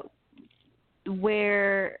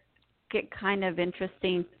 where get kind of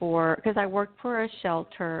interesting because I worked for a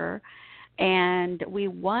shelter, and we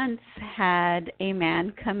once had a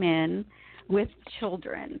man come in with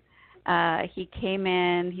children. He came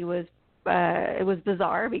in. He was it was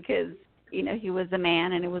bizarre because he was a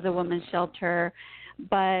man and it was a women's shelter,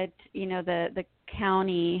 but the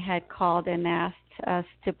county had called and asked us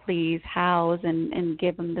to please house and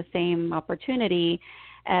give them the same opportunity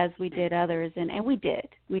as we did others, and we did.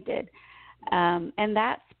 And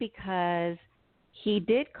that's because he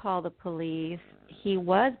did call the police. He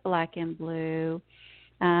was black and blue.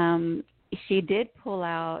 She did pull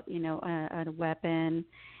out, a weapon,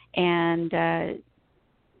 and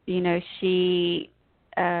she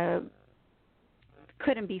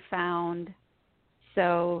couldn't be found.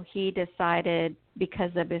 So he decided,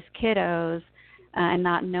 because of his kiddos and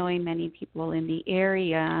not knowing many people in the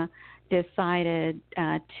area, decided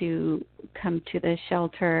to come to the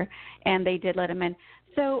shelter, and they did let him in.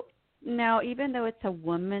 So now, even though it's a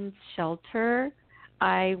women's shelter,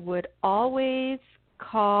 I would always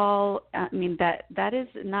call, that is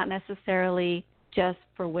not necessarily just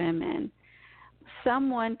for women. A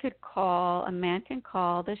man can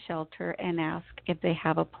call the shelter and ask if they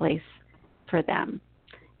have a place for them.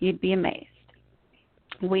 You'd be amazed.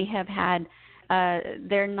 We have had,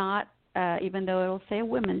 they're not, even though it'll say a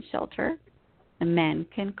women's shelter, the men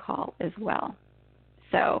can call as well.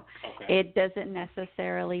 So It doesn't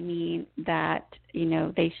necessarily mean that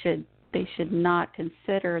they should not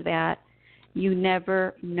consider that. You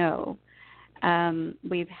never know.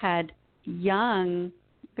 We've had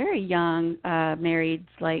very young marrieds,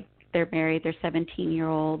 like they're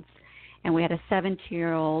 17-year-olds, and we had a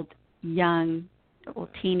 17-year-old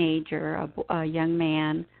teenager, a young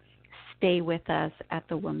man, stay with us at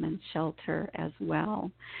the women's shelter as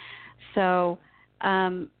well. So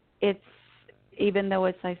it's, even though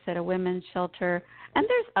it's, like I said, a women's shelter, and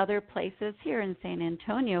there's other places here in San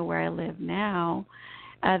Antonio where I live now,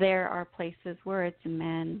 there are places where it's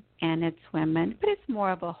men and it's women, but it's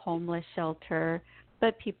more of a homeless shelter,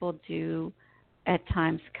 but people do at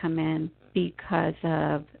times come in because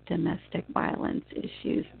of domestic violence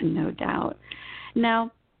issues, no doubt.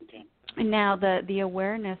 Now the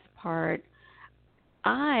awareness part,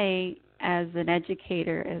 I, as an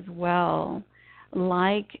educator as well,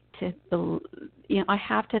 like to, I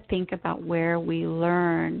have to think about where we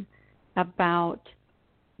learn about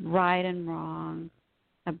right and wrong,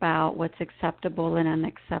 about what's acceptable and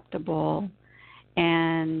unacceptable,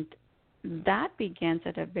 and that begins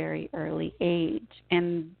at a very early age.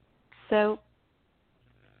 And so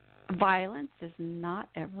violence is not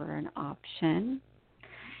ever an option.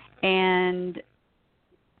 And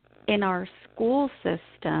in our school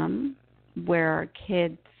system, where our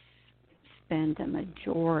kids spend a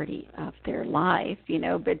majority of their life,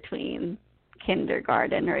 between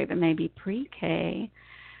kindergarten or even maybe pre-K,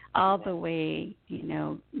 all the way,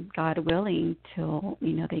 God willing, till,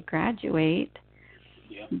 they graduate.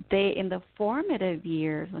 Yeah. They, in the formative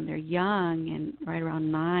years, when they're young and right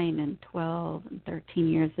around 9 and 12 and 13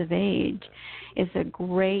 years of age, is a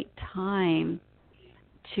great time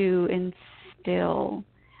to instill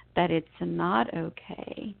that it's not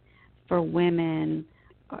okay for women,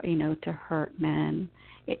 to hurt men.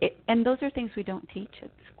 And those are things we don't teach at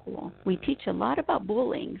school. We teach a lot about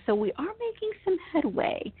bullying, so we are making some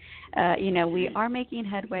headway. We are making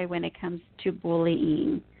headway when it comes to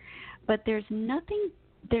bullying. But the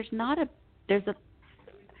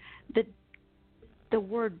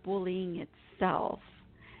word bullying itself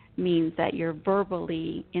means that you're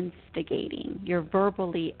verbally instigating, you're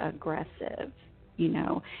verbally aggressive,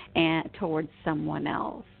 and towards someone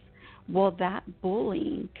else. Well, that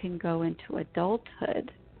bullying can go into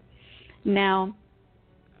adulthood. Now,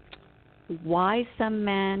 why some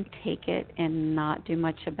men take it and not do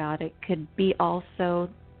much about it could be also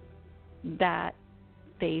that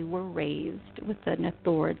they were raised with an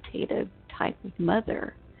authoritative type of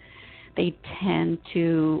mother. They tend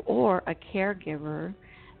to, or a caregiver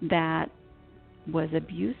that was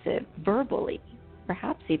abusive verbally,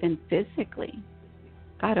 perhaps even physically.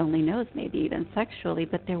 God only knows, maybe even sexually,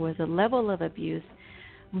 but there was a level of abuse,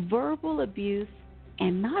 verbal abuse,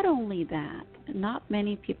 and not only that, not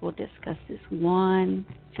many people discuss this one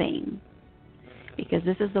thing, because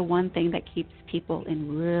this is the one thing that keeps people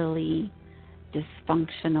in really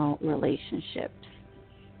dysfunctional relationships.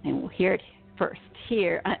 And we'll hear it first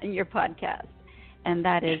here in your podcast, and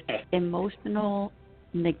that is emotional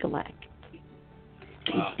neglect.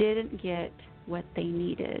 They didn't get what they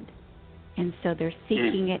needed, and so they're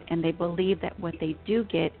seeking it, and they believe that what they do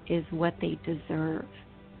get is what they deserve.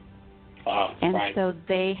 And so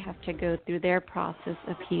they have to go through their process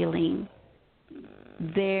of healing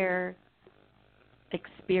their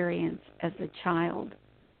experience as a child.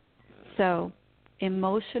 So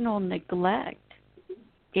emotional neglect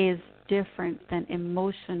is different than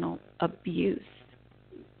emotional abuse,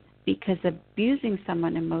 because abusing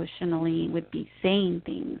someone emotionally would be saying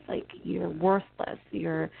things like you're worthless,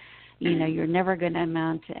 you're never going to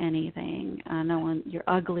amount to anything, you're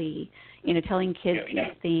ugly, telling kids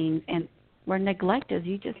these things. And where neglect is,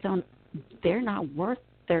 you just don't, they're not worth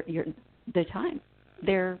their time.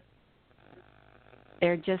 They're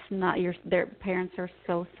just not, their parents are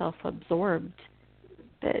so self-absorbed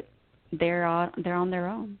that they're on their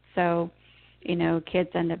own. So, kids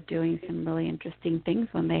end up doing some really interesting things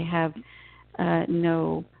when they have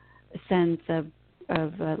no sense of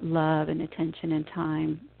love and attention and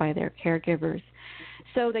time by their caregivers.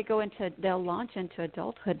 So they'll launch into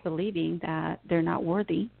adulthood believing that they're not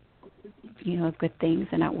worthy, of good things.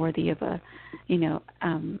 They're not worthy of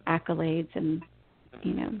accolades, and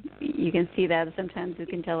you can see that sometimes you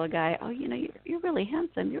can tell a guy, oh, you're really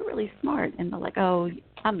handsome, you're really smart, and they're like, oh,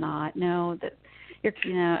 I'm not. No, that you're,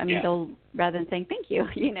 they'll, rather than saying thank you,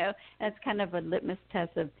 that's kind of a litmus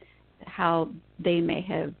test of how they may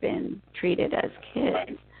have been treated as kids.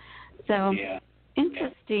 Right. So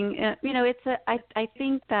interesting. I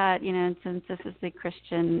think that, since this is a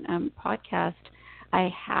Christian podcast, I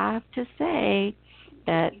have to say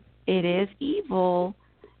that it is evil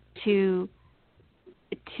to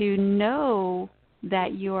know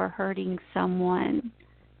that you are hurting someone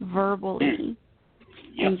verbally.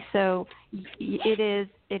 And so it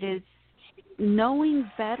is knowing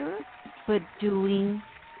better but doing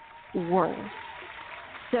worse.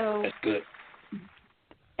 So that's good.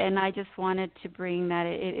 And I just wanted to bring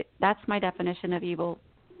that. That's my definition of evil: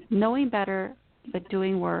 knowing better but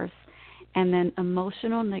doing worse. And then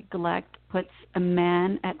emotional neglect puts a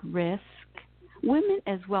man at risk, women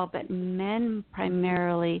as well, but men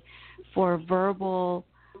primarily, for verbal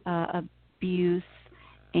abuse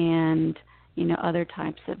and other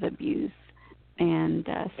types of abuse. And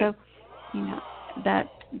so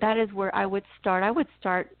that is where I would start. I would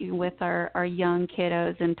start with our young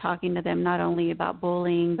kiddos and talking to them not only about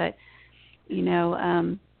bullying, but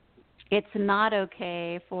it's not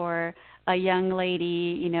okay for a young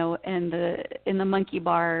lady, in the monkey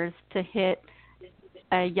bars to hit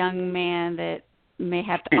a young man that may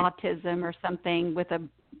have autism or something with a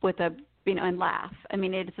and laugh. I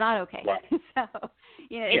mean, it's not okay. Right. So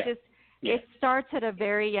it starts at a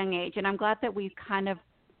very young age, and I'm glad that we've kind of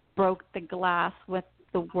broke the glass with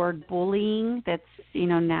the word bullying. That's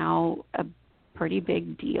now a pretty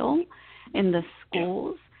big deal in the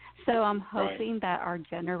schools. So I'm hoping that our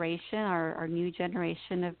generation, our new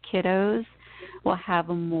generation of kiddos, will have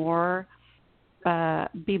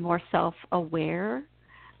be more self-aware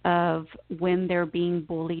of when they're being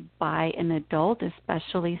bullied by an adult,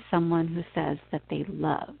 especially someone who says that they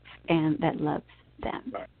love and that loves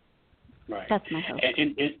them. Right. That's my hope.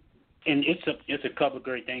 And it's a couple of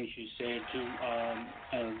great things you said too,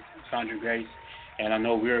 Sandra Grace. And I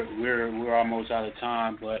know we're almost out of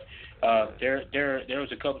time, but there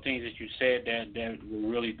was a couple of things that you said that were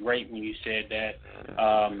really great when you said that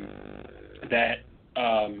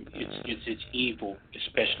it's evil,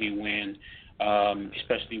 especially when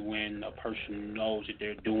a person knows that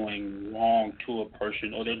they're doing wrong to a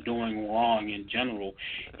person, or they're doing wrong in general,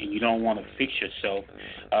 and you don't want to fix yourself.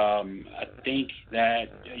 I think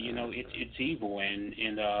that it's evil, and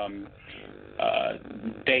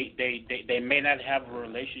they may not have a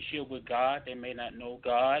relationship with God. They may not know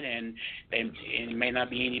God, and it may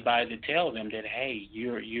not be anybody to tell them that, hey,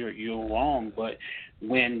 you're wrong. But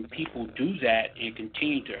when people do that and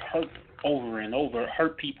continue to hurt over and over,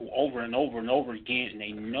 hurt people over and over and over again, and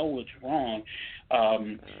they know it's wrong,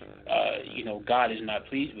 God is not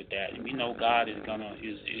pleased with that. And we know God is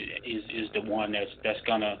the one that's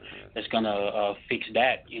gonna fix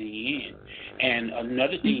that in the end. And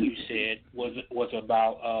another thing you said was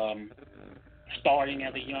about starting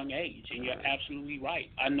at a young age, and you're absolutely right.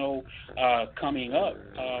 I know coming up,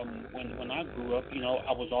 when I grew up,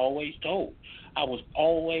 I was always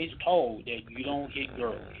told that you don't hit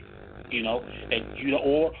girls, that you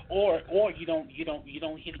or you don't hit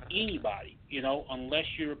anybody, unless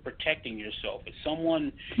you're protecting yourself. If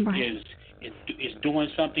someone is doing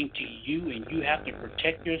something to you and you have to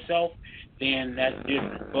protect yourself, then that's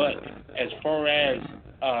different. But as far as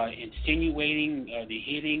insinuating the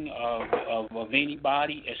hitting of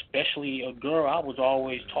anybody, especially a girl, I was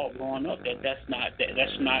always taught growing up that's not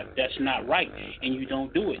right, and you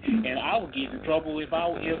don't do it. And I would get in trouble if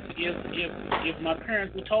my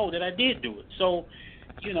parents were told that I did do it. So,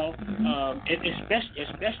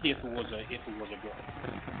 especially if it was a girl,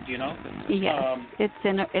 Yes, it's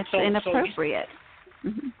inappropriate.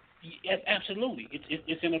 Yeah, absolutely,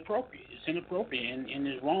 it's inappropriate. It's inappropriate and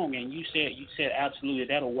it's wrong. And you said absolutely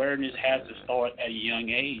that awareness has to start at a young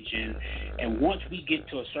age. And once we get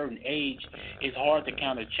to a certain age, it's hard to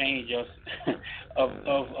kind of change us of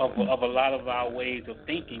a lot of our ways of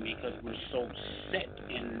thinking, because we're so set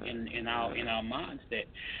in our mindset,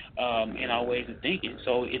 in our ways of thinking.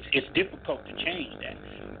 So it's difficult to change that.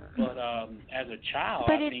 But as a child,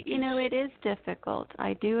 I think it is difficult.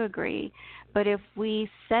 I do agree. But if we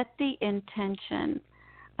set the intention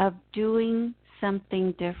of doing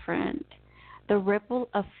something different, the ripple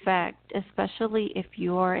effect, especially if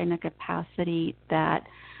you are in a capacity that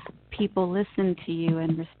people listen to you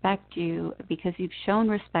and respect you because you've shown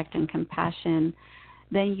respect and compassion,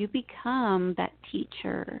 then you become that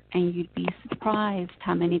teacher, and you'd be surprised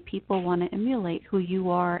how many people want to emulate who you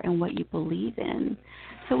are and what you believe in.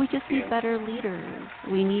 So we just need better leaders.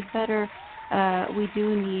 We need better we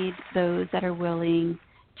do need those that are willing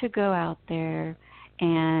to go out there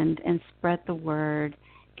and spread the word,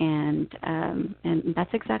 and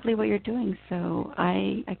that's exactly what you're doing. So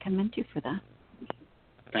I commend you for that.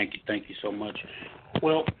 Thank you so much.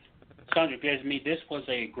 Well, Sandra Gesme, this was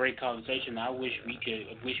a great conversation. I wish we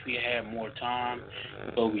had more time,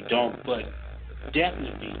 but we don't. But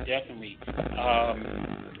definitely,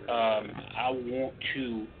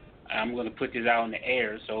 I'm going to put this out in the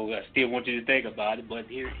air, so I still want you to think about it. But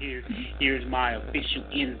here's my official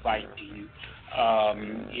invite to you.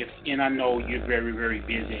 And I know you're very, very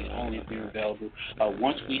busy and only being available.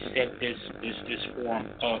 Once we set this forum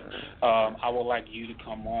up, I would like you to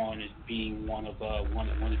come on as being one of the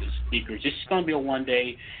speakers. This is going to be a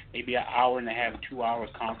one-day, maybe an hour and a half, 2 hour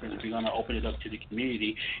conference. We're going to open it up to the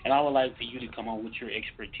community, and I would like for you to come on with your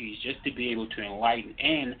expertise, just to be able to enlighten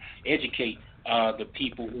and educate the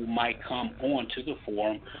people who might come on to the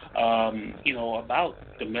forum, about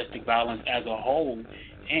domestic violence as a whole,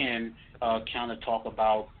 and kind of talk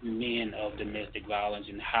about men of domestic violence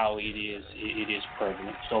and how it is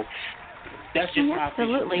prevalent. So that's just my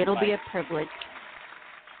absolutely. It'll be a privilege.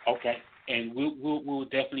 Okay, and we'll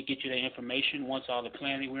definitely get you the information once all the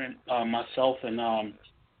planning. We're in, myself and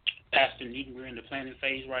Pastor Newton, we're in the planning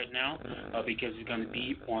phase right now because it's going to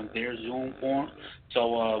be on their Zoom forum.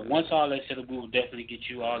 So once all that's set up, we will definitely get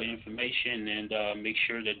you all the information and make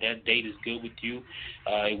sure that date is good with you.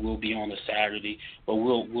 It will be on a Saturday, but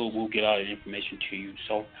we'll get all the information to you.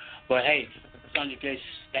 So, but hey, Sandra Grace,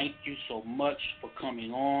 thank you so much for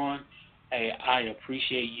coming on. Hey, I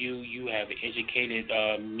appreciate you. You have educated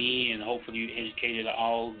me, and hopefully you educated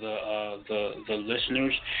all the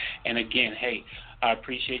listeners. And again, hey, I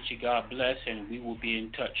appreciate you. God bless, and we will be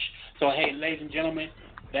in touch. So, hey, ladies and gentlemen,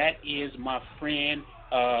 that is my friend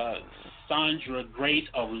Sandra Grace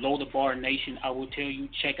of Lodabar Nation. I will tell you,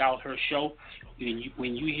 check out her show.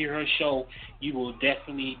 When you hear her show, you will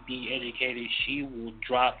definitely be educated. She will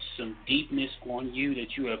drop some deepness on you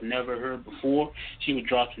that you have never heard before. She will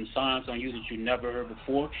drop some signs on you that you never heard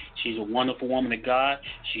before. She's a wonderful woman of God.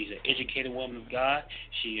 She's an educated woman of God.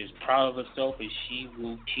 She is proud of herself, and she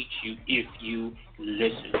will teach you if you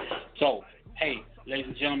listen. So, hey, ladies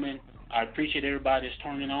and gentlemen, I appreciate everybody that's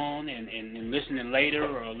turning on and listening later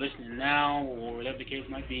or listening now or whatever the case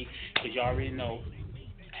might be, because you already know,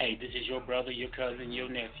 hey, this is your brother, your cousin, your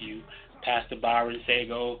nephew, Pastor Byron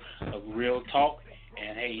Sago of Real Talk.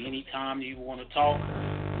 And, hey, anytime you want to talk,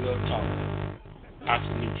 we'll talk. I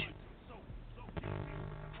salute you.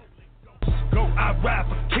 Go, I ride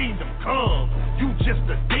for kingdom come. You just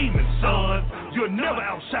a demon, son. You'll never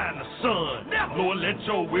outshine the sun. Lord, let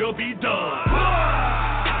your will be done.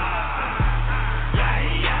 Yeah,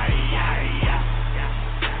 yeah, yeah.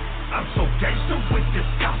 so gangster with this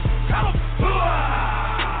gospel.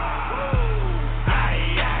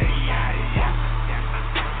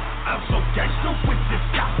 I'm so gangster with this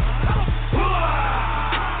gospel.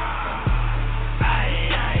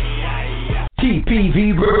 TPV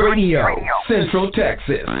Radio, Central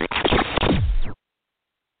Texas.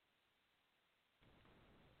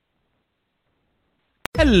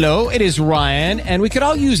 Hello, it is Ryan, and we could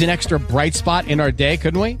all use an extra bright spot in our day,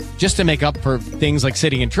 couldn't we? Just to make up for things like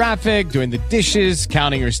sitting in traffic, doing the dishes,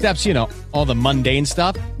 counting your steps, you know, all the mundane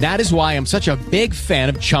stuff. That is why I'm such a big fan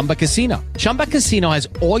of Chumba Casino. Chumba Casino has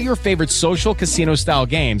all your favorite social casino-style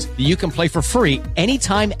games that you can play for free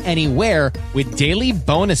anytime, anywhere with daily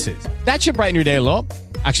bonuses. That should brighten your day a little.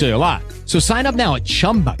 Actually, a lot. So sign up now at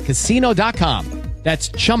ChumbaCasino.com. That's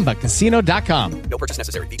ChumbaCasino.com. No purchase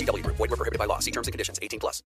necessary. VGW Group. Void where prohibited by law. See terms and conditions. 18+.